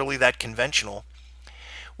not really that conventional,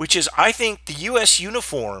 which is I think the U.S.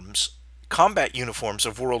 uniforms, combat uniforms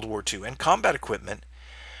of World War II, and combat equipment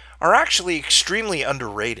are actually extremely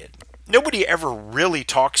underrated. Nobody ever really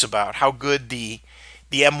talks about how good the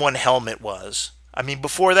M1 helmet was. I mean,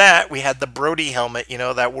 before that, we had the Brody helmet,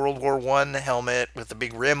 that World War One helmet with the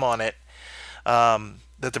big rim on it.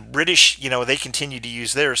 That the British, they continued to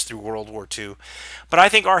use theirs through World War II. But I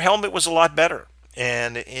think our helmet was a lot better,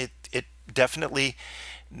 and it definitely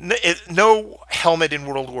no helmet in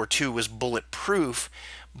World War II was bulletproof,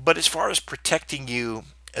 but as far as protecting you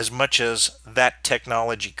as much as that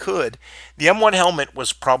technology could, the M1 helmet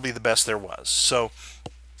was probably the best there was. So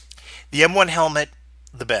the M1 helmet,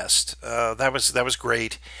 the best. That was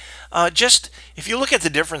great. Just if you look at the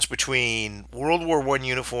difference between World War One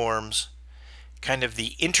uniforms, kind of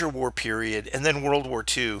the interwar period, and then World War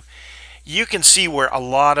II, you can see where a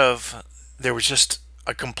lot of there was just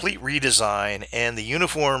a complete redesign, and the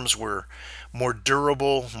uniforms were more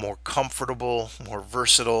durable, more comfortable, more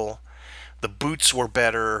versatile. The boots were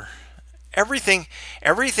better. Everything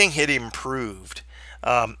had improved.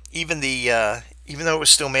 Even though it was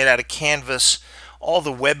still made out of canvas, all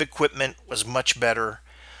the web equipment was much better.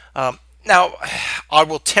 Now, I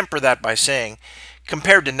will temper that by saying,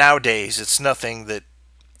 compared to nowadays, it's nothing that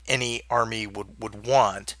any army would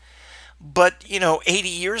want. But 80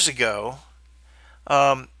 years ago,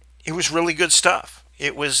 it was really good stuff.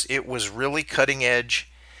 It was really cutting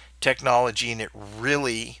edge technology, and it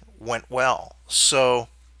really went well. So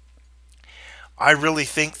I really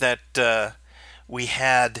think that we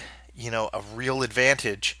had a real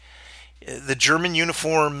advantage. The German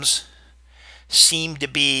uniforms seemed to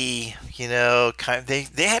be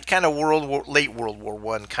they had kind of late World War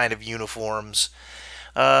One kind of uniforms.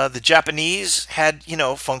 The Japanese had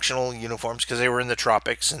functional uniforms because they were in the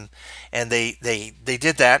tropics, and they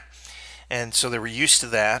did that, and so they were used to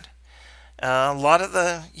that. A lot of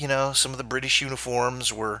the some of the British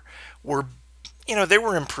uniforms were they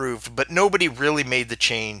were improved, but nobody really made the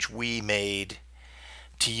change we made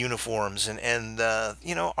to uniforms, and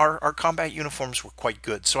our combat uniforms were quite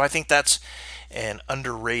good. So I think that's an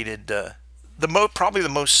underrated, probably the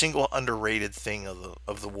most single underrated thing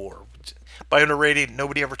of the war. By underrated,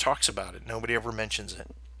 nobody ever talks about it. Nobody ever mentions it.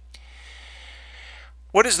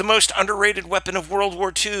 What is the most underrated weapon of World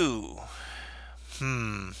War II?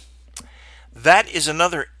 That is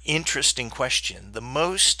another interesting question. The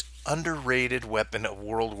most underrated weapon of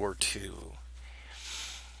World War II.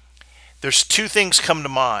 There's two things come to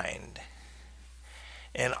mind.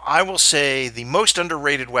 And I will say the most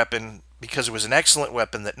underrated weapon, because it was an excellent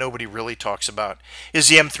weapon that nobody really talks about, is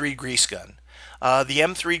the M3 grease gun. The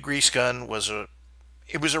M3 grease gun was a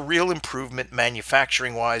real improvement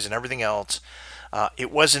manufacturing wise and everything else.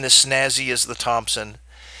 It wasn't as snazzy as the Thompson.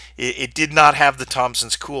 It did not have the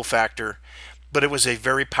Thompson's cool factor, but it was a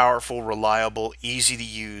very powerful, reliable, easy to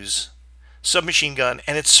use submachine gun,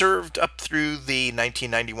 and it served up through the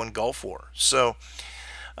 1991 Gulf War. So,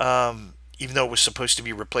 even though it was supposed to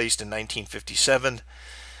be replaced in 1957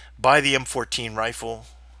 by the M14 rifle,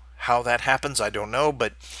 how that happens, I don't know,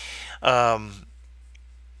 but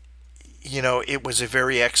it was a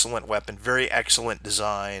very excellent weapon, very excellent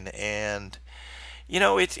design, and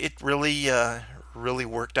it really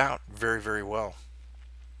worked out very, very well.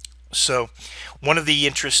 So, one of the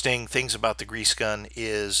interesting things about the grease gun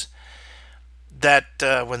is that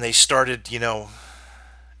when they started,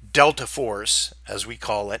 Delta Force, as we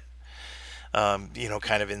call it,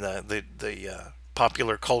 kind of in the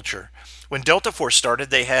popular culture, when Delta Force started,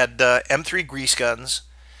 they had M3 grease guns,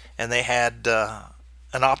 and they had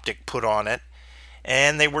an optic put on it,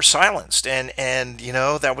 and they were silenced, and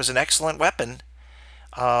that was an excellent weapon.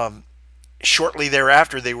 Shortly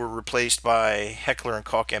thereafter, they were replaced by Heckler and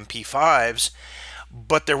Koch MP5s,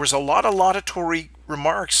 but there was a lot of laudatory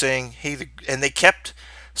remarks saying, "Hey," and they kept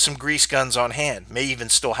some grease guns on hand. May even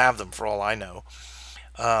still have them for all I know.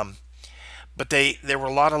 But there were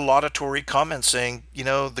a lot of laudatory comments saying,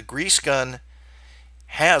 the grease gun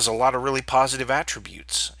has a lot of really positive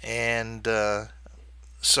attributes, and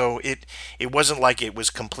so it wasn't like it was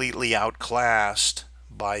completely outclassed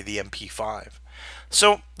by the MP5.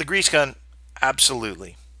 So the grease gun,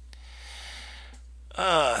 absolutely.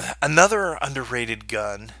 Another underrated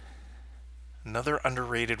gun, another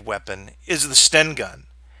underrated weapon is the Sten gun.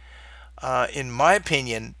 in my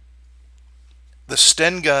opinion, the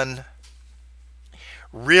Sten gun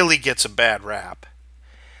really gets a bad rap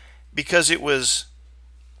because it was,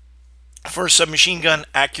 for a submachine gun,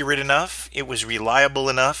 accurate enough, it was reliable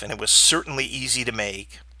enough, and it was certainly easy to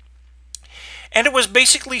make. And it was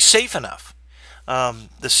basically safe enough.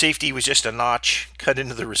 The safety was just a notch cut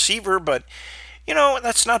into the receiver, but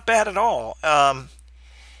that's not bad at all.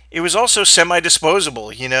 It was also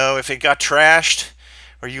semi-disposable. If it got trashed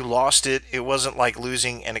or you lost it, it wasn't like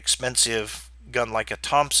losing an expensive gun like a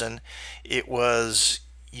Thompson. It was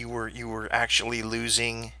you were actually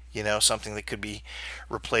losing something that could be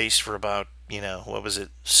replaced for about what was it,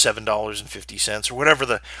 $7.50 or whatever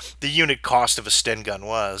the unit cost of a Sten gun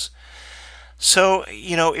was. So,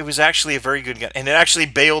 it was actually a very good gun. And it actually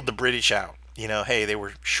bailed the British out. Hey, they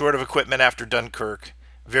were short of equipment after Dunkirk,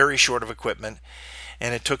 very short of equipment.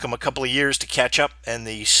 And it took them a couple of years to catch up, and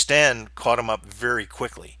the Sten caught them up very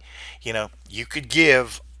quickly. You could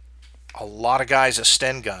give a lot of guys a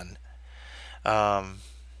Sten gun. Um,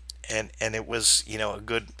 and it was, a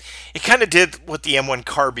good. It kind of did what the M1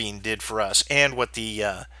 carbine did for us, and what the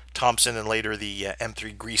Thompson and later the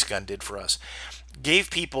M3 grease gun did for us. Gave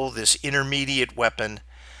people this intermediate weapon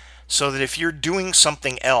so that if you're doing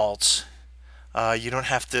something else, you don't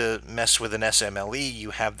have to mess with an SMLE.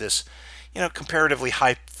 You have this, comparatively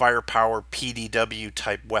high firepower PDW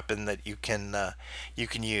type weapon that you can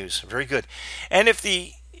use. Very good. And if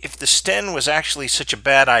the Sten was actually such a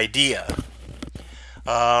bad idea,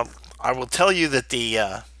 I will tell you that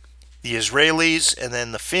the Israelis and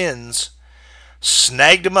then the Finns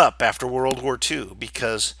snagged them up after World War II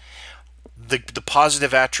because the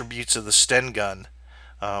positive attributes of the Sten gun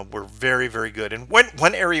were very, very good. And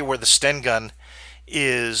one area where the Sten gun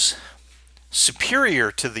is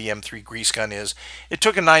superior to the M3 grease gun is it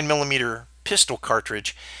took a 9mm pistol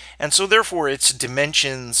cartridge, and so therefore its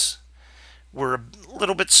dimensions were a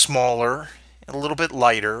little bit smaller, a little bit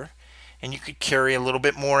lighter, and you could carry a little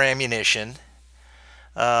bit more ammunition.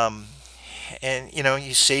 Um, and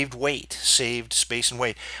you saved weight, saved space and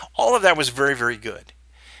weight. All of that was very, very good.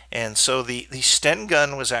 And so the Sten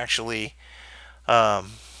gun was actually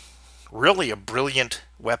um, really a brilliant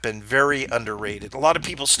weapon, very underrated. A lot of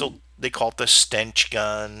people still they call it the stench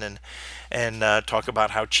gun and talk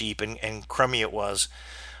about how cheap and crummy it was,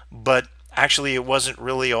 but actually it wasn't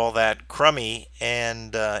really all that crummy,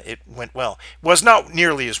 and it went well. It was not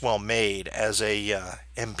nearly as well made as a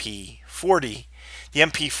MP40. The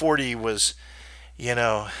MP40 was,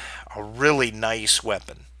 a really nice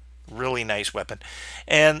weapon, really nice weapon,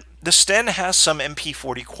 and the Sten has some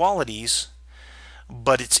MP40 qualities,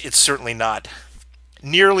 but it's certainly not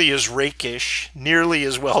nearly as rakish, nearly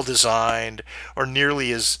as well designed, or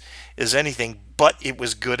nearly as anything. But it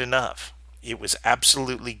was good enough. It was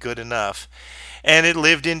absolutely good enough, and it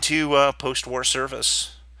lived into post-war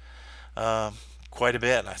service quite a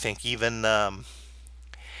bit. I think even well,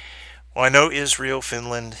 I know Israel,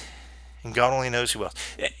 Finland, and God only knows who else.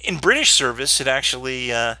 In British service, it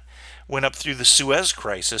actually went up through the Suez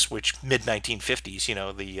Crisis, which mid 1950s.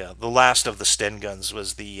 The last of the Sten guns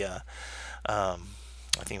was the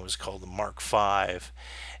I think it was called the Mark V,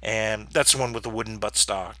 and that's the one with the wooden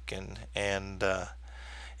buttstock, and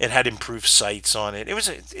it had improved sights on it.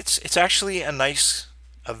 It's actually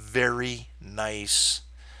a very nice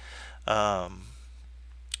um,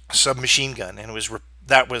 submachine gun, and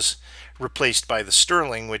that was replaced by the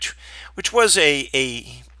Sterling, which was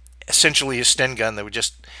a essentially a Sten gun that was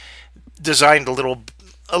just designed a little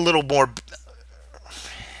more.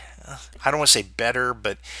 I don't want to say better,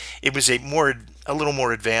 but it was a little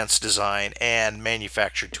more advanced design and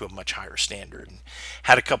manufactured to a much higher standard, and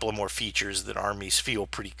had a couple of more features that armies feel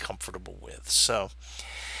pretty comfortable with. So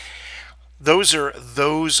those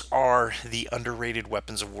are the underrated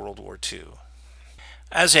weapons of World War II.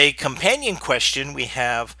 As a companion question, we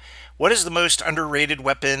have, what is the most underrated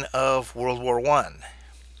weapon of World War One?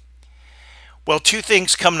 Well, two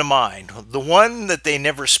things come to mind. The one that they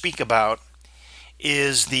never speak about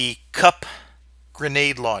is the cup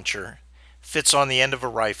grenade launcher. Fits on the end of a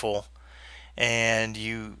rifle, and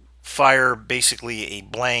you fire basically a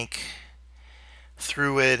blank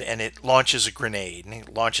through it, and it launches a grenade, and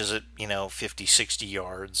it launches it 50, 60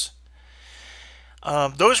 yards.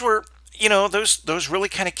 Those were, those really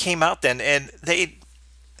kind of came out then, and they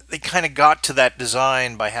kind of got to that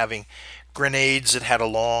design by having grenades that had a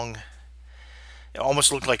long, it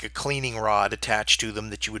almost looked like a cleaning rod attached to them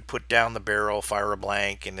that you would put down the barrel, fire a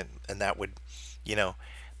blank, and that would,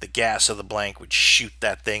 the gas of the blank would shoot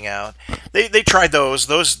that thing out. They tried those.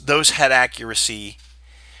 Those had accuracy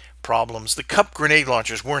problems. The cup grenade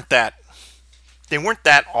launchers weren't that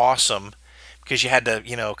awesome because you had to,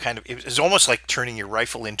 kind of, it was almost like turning your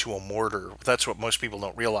rifle into a mortar. That's what most people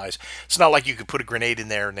don't realize. It's not like you could put a grenade in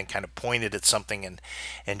there and then kind of point it at something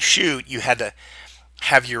and shoot. You had to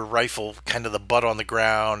have your rifle kind of the butt on the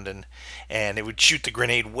ground, and it would shoot the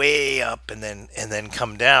grenade way up and then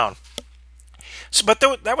come down. So, but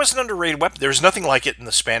that was an underrated weapon. There was nothing like it in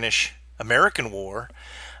the Spanish American War,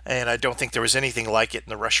 and I don't think there was anything like it in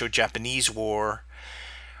the Russo-Japanese War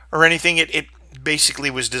or anything. It basically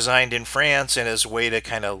was designed in France and as a way to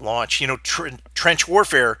kind of launch, trench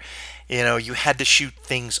warfare. You had to shoot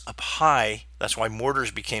things up high. That's why mortars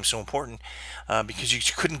became so important, because you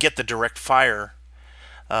couldn't get the direct fire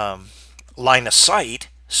line of sight,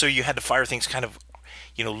 so you had to fire things kind of,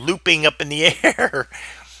 looping up in the air,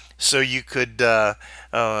 so you could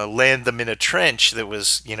land them in a trench that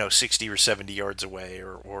was, 60 or 70 yards away,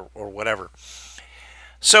 or whatever.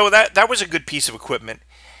 So that was a good piece of equipment.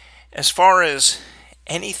 As far as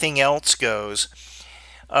anything else goes,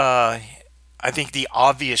 I think the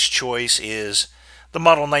obvious choice is the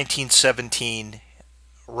Model 1917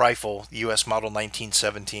 rifle, the U.S. Model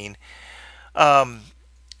 1917.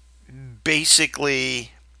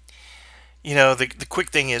 Basically, the quick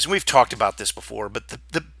thing is, we've talked about this before, but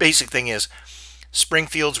the basic thing is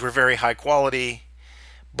Springfields were very high quality,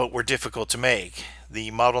 but were difficult to make.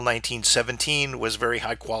 The Model 1917 was very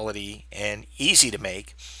high quality and easy to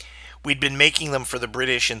make. We'd been making them for the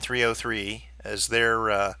British in 303 as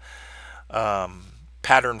their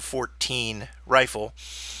pattern 14 rifle.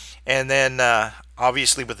 And then,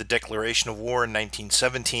 obviously, with the declaration of war in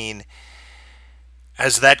 1917,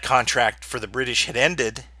 as that contract for the British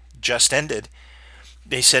had just ended,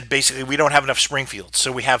 they said basically, we don't have enough Springfields,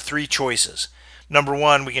 so we have three choices. Number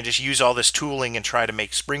one, we can just use all this tooling and try to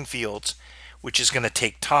make Springfields, which is going to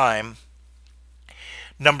take time.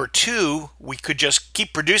 Number two, we could just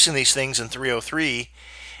keep producing these things in 303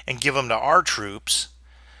 and give them to our troops.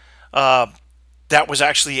 That was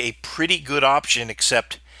actually a pretty good option,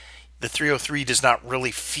 except the 303 does not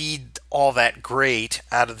really feed all that great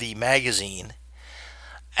out of the magazine.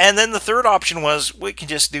 And then the third option was, we can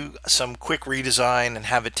just do some quick redesign and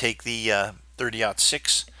have it take the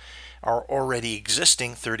 30-06, our already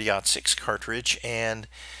existing 30-06 cartridge, and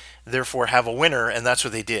therefore have a winner. And that's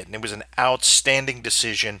what they did. And it was an outstanding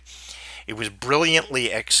decision. It was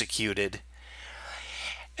brilliantly executed.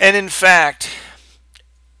 And in fact,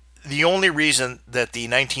 the only reason that the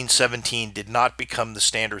 1917 did not become the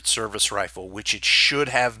standard service rifle, which it should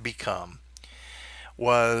have become,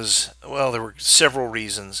 was, well, there were several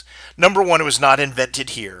reasons. Number one, it was not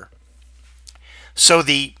invented here. So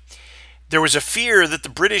there was a fear that the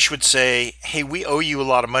British would say, hey, we owe you a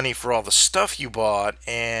lot of money for all the stuff you bought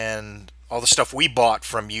and all the stuff we bought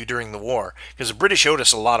from you during the war. Because the British owed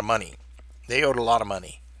us a lot of money. They owed a lot of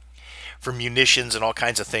money for munitions and all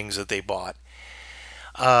kinds of things that they bought.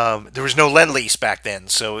 There was no Lend-Lease back then,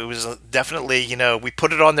 so it was definitely, we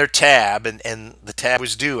put it on their tab, and the tab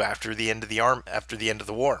was due after the end of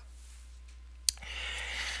the war.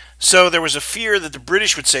 So there was a fear that the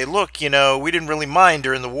British would say, look, we didn't really mind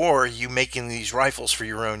during the war you making these rifles for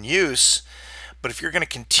your own use, but if you're going to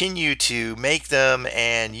continue to make them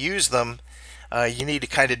and use them, you need to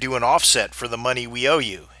kind of do an offset for the money we owe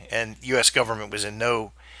you. And the U.S. government was in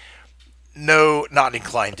not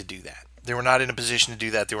inclined to do that. They were not in a position to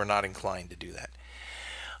do that. They were not inclined to do that.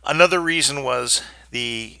 Another reason was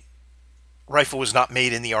the rifle was not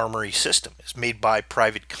made in the armory system. It's made by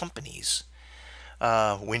private companies.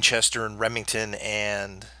 Winchester and Remington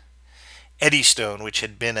and Eddystone, which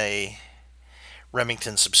had been a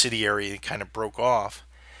Remington subsidiary that kind of broke off.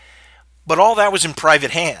 But all that was in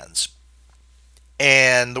private hands.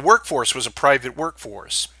 And the workforce was a private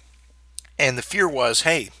workforce. And the fear was,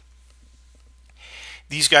 hey,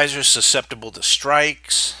 these guys are susceptible to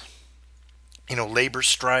strikes, labor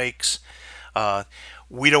strikes.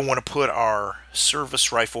 We don't want to put our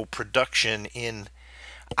service rifle production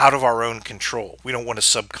out of our own control. We don't want to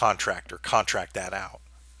subcontract or contract that out.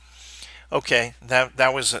 Okay,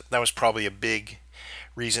 that was probably a big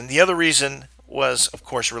reason. The other reason was, of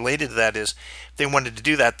course, related to that is, if they wanted to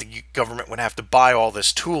do that, the government would have to buy all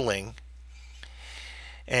this tooling,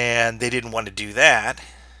 and they didn't want to do that.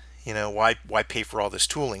 Why pay for all this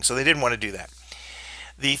tooling? So they didn't want to do that.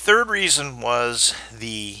 The third reason was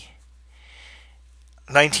the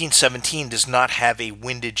 1917 does not have a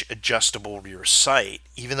windage adjustable rear sight.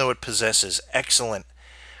 Even though it possesses excellent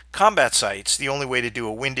combat sights, the only way to do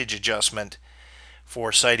a windage adjustment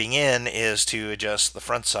for sighting in is to adjust the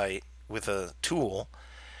front sight with a tool,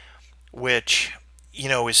 which,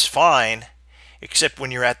 is fine, except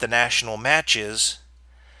when you're at the national matches.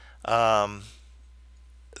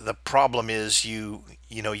 the problem is you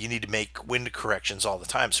need to make wind corrections all the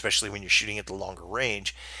time, especially when you're shooting at the longer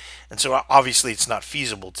range. And so obviously it's not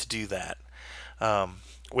feasible to do that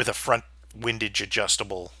with a front windage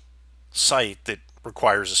adjustable sight that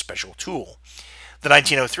requires a special tool. The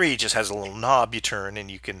 1903 just has a little knob you turn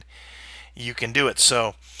and you can do it.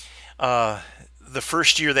 So the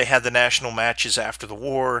first year they had the national matches after the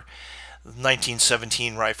war, the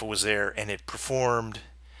 1917 rifle was there and it performed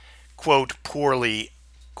quote poorly,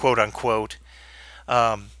 quote unquote,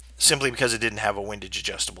 simply because it didn't have a windage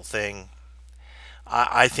adjustable thing.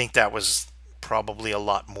 I think that was probably a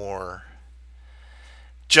lot more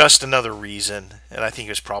just another reason, and I think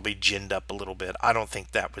it was probably ginned up a little bit. I don't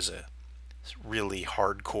think that was a really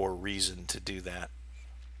hardcore reason to do that.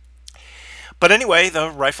 But anyway, the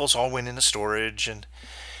rifles all went into storage, and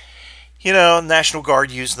National Guard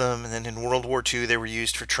used them, and then in World War II they were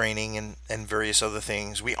used for training and various other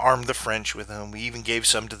things. We armed the French with them. We even gave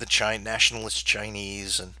some to the nationalist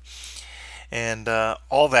Chinese and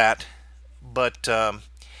all that. But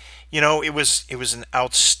it was an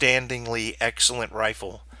outstandingly excellent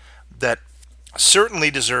rifle that certainly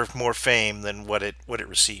deserved more fame than what it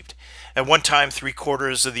received. At one time,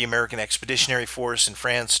 3/4 of the American Expeditionary Force in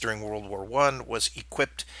France during World War I was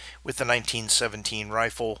equipped with the 1917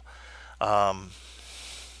 rifle. Um,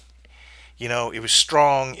 it was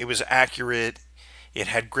strong, it was accurate, it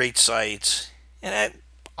had great sights, and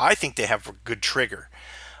I think they have a good trigger.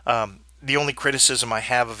 The only criticism I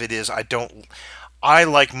have of it is I,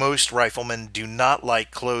 like most riflemen, do not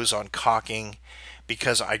like close on cocking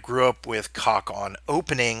because I grew up with cock on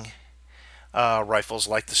opening rifles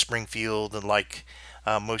like the Springfield and like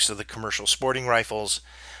most of the commercial sporting rifles.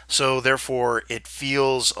 So therefore, it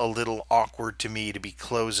feels a little awkward to me to be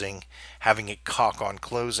closing, having it cock on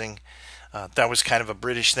closing. That was kind of a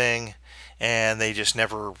British thing, and they just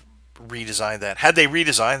never redesigned that. Had they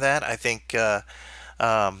redesigned that, I think, and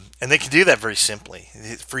they can do that very simply.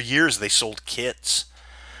 For years, they sold kits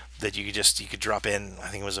that you could drop in. I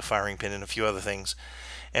think it was a firing pin and a few other things,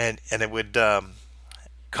 and it would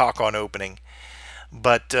cock on opening.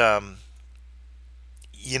 But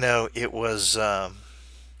it was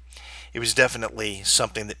definitely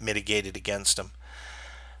something that mitigated against them.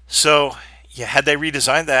 So, yeah, had they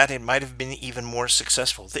redesigned that, it might have been even more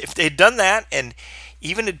successful. If they'd done that and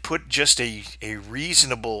even had put just a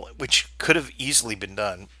reasonable, which could have easily been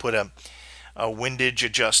done, put a windage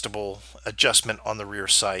adjustment on the rear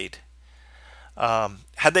sight.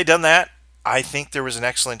 Had they done that, I think there was an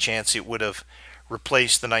excellent chance it would have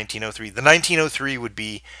replaced the 1903. The 1903 would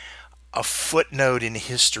be a footnote in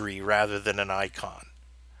history rather than an icon.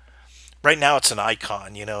 Right now, it's an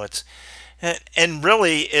icon. And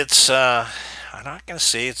really, it's. I'm not going to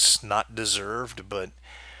say it's not deserved, but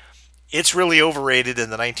it's really overrated,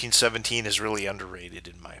 and the 1917 is really underrated,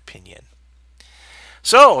 in my opinion.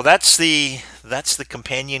 So that's the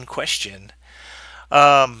companion question.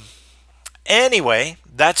 Um, Anyway,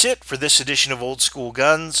 that's it for this edition of Old School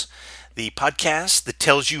Guns, the podcast that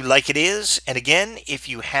tells you like it is. And again, if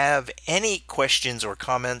you have any questions or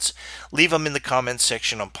comments, leave them in the comments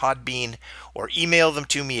section on Podbean or email them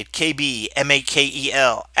to me at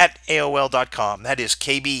kbmakel@aol.com. That is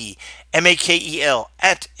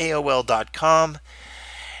kbmakel@aol.com.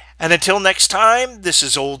 And until next time, this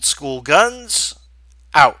is Old School Guns,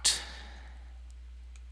 out.